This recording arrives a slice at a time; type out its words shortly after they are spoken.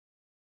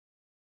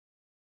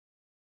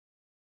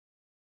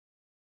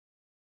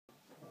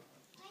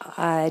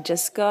I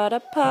just got a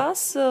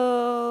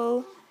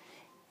parcel.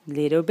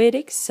 Little bit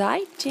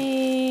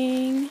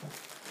exciting.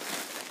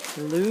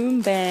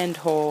 Loom Band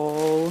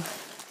Haul.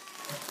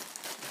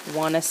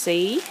 Wanna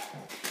see?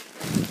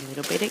 A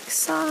little bit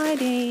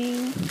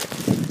exciting.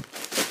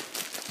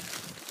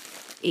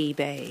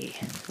 eBay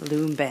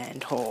Loom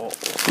Band Haul.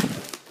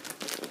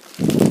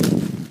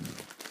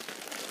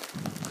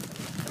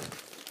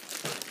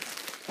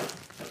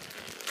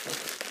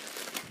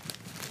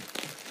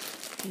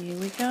 Here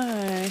we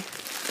go.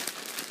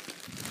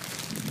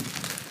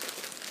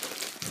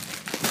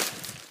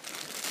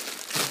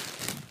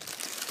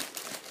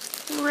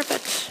 Rip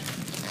it.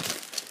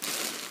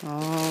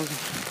 Oh,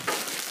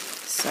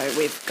 so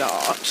we've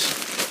got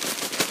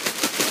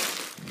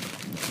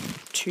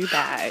 2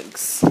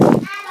 bags.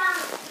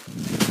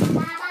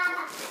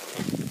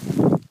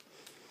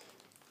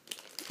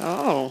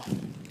 Oh,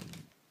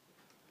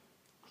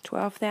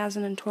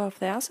 12,000 and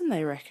 12,000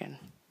 they reckon.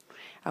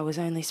 I was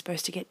only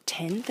supposed to get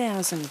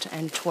 10,000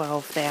 and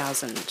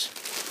 12,000.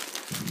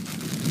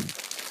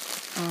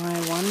 I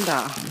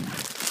wonder.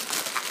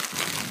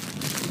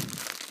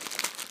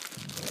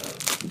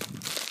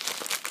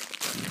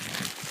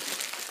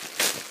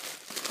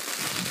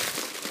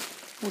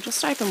 We'll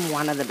just open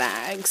one of the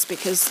bags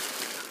because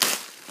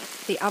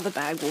the other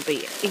bag will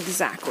be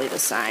exactly the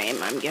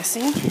same, I'm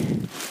guessing.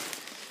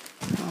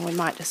 Oh, we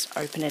might just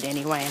open it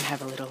anyway and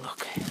have a little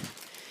look.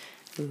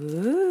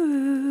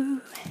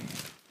 Ooh.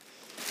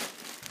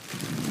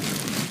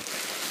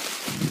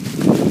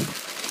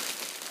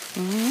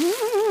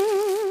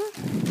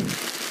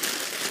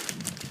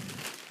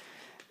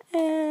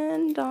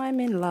 And I'm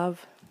in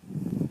love.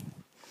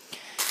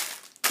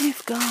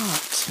 We've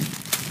got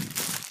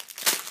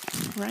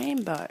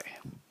rainbow,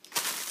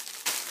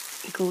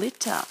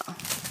 glitter,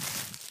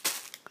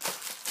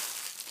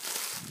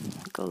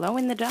 glow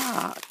in the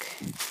dark,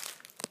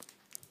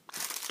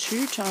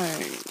 2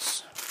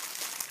 tones,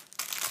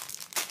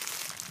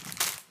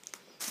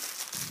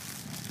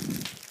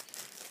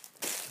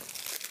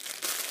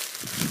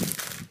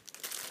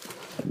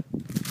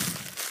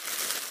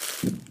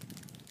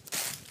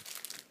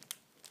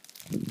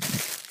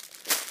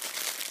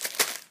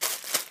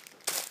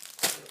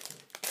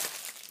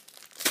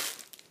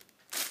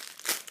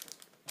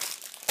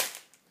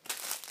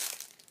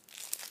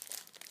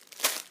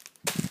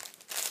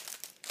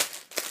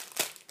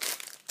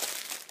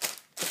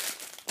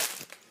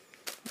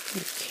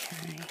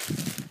 okay.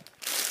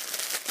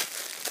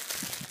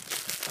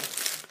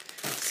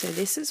 So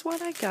this is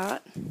what I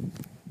got.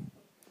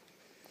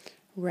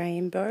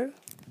 Rainbow,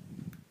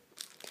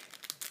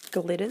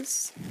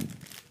 glitters,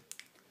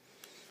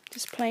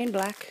 just plain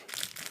black,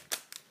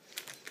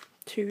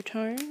 2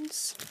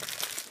 tones,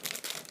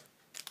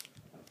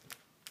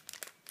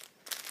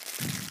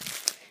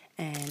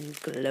 and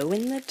glow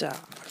in the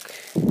dark.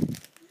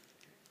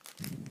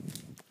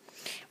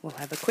 We'll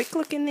have a quick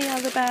look in the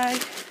other bag,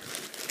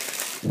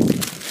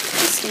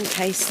 just in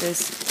case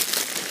there's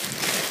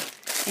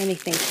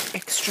anything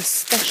extra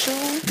special.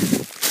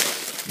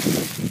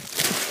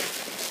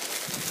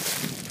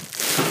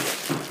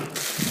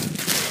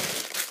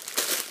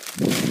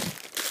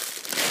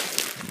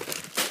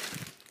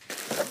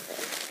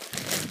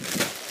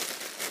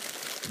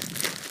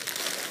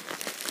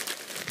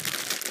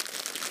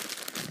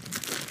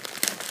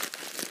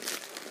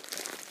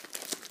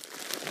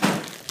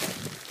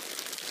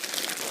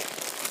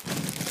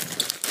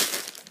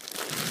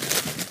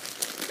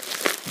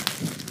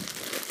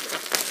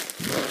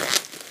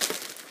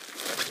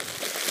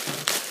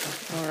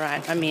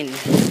 Alright, I'm in.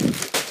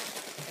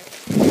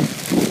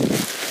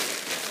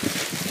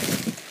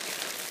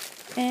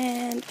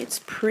 And it's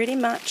pretty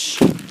much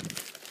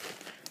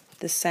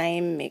the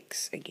same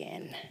mix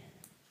again.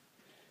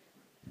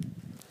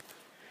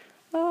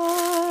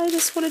 Oh, I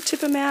just want to tip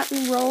them out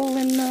and roll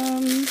in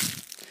them.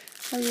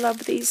 I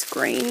love these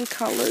green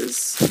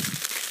colours.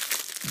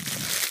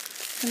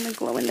 And the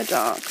glow in the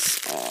darks.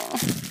 Oh,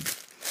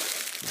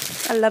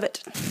 I love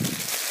it.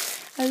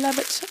 I love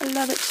it. I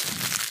love it.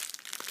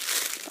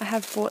 I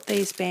have bought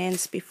these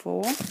bands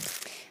before.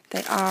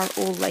 They are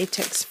all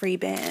latex free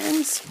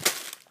bands.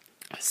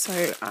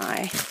 So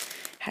I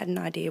had an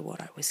idea what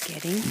I was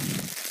getting.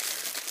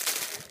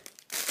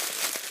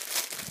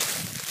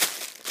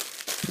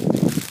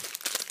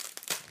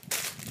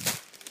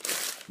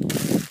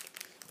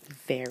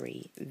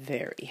 Very,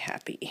 very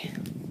happy.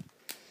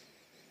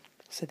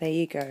 So there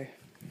you go.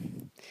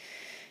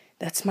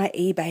 That's my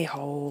eBay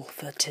haul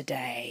for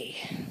today.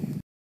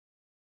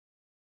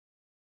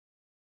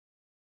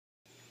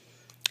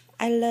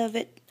 I love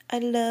it. I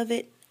love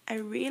it. I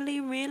really,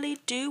 really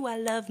do. I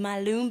love my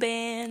loom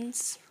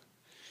bands.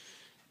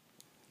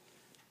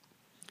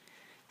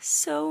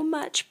 So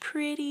much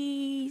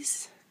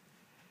pretties.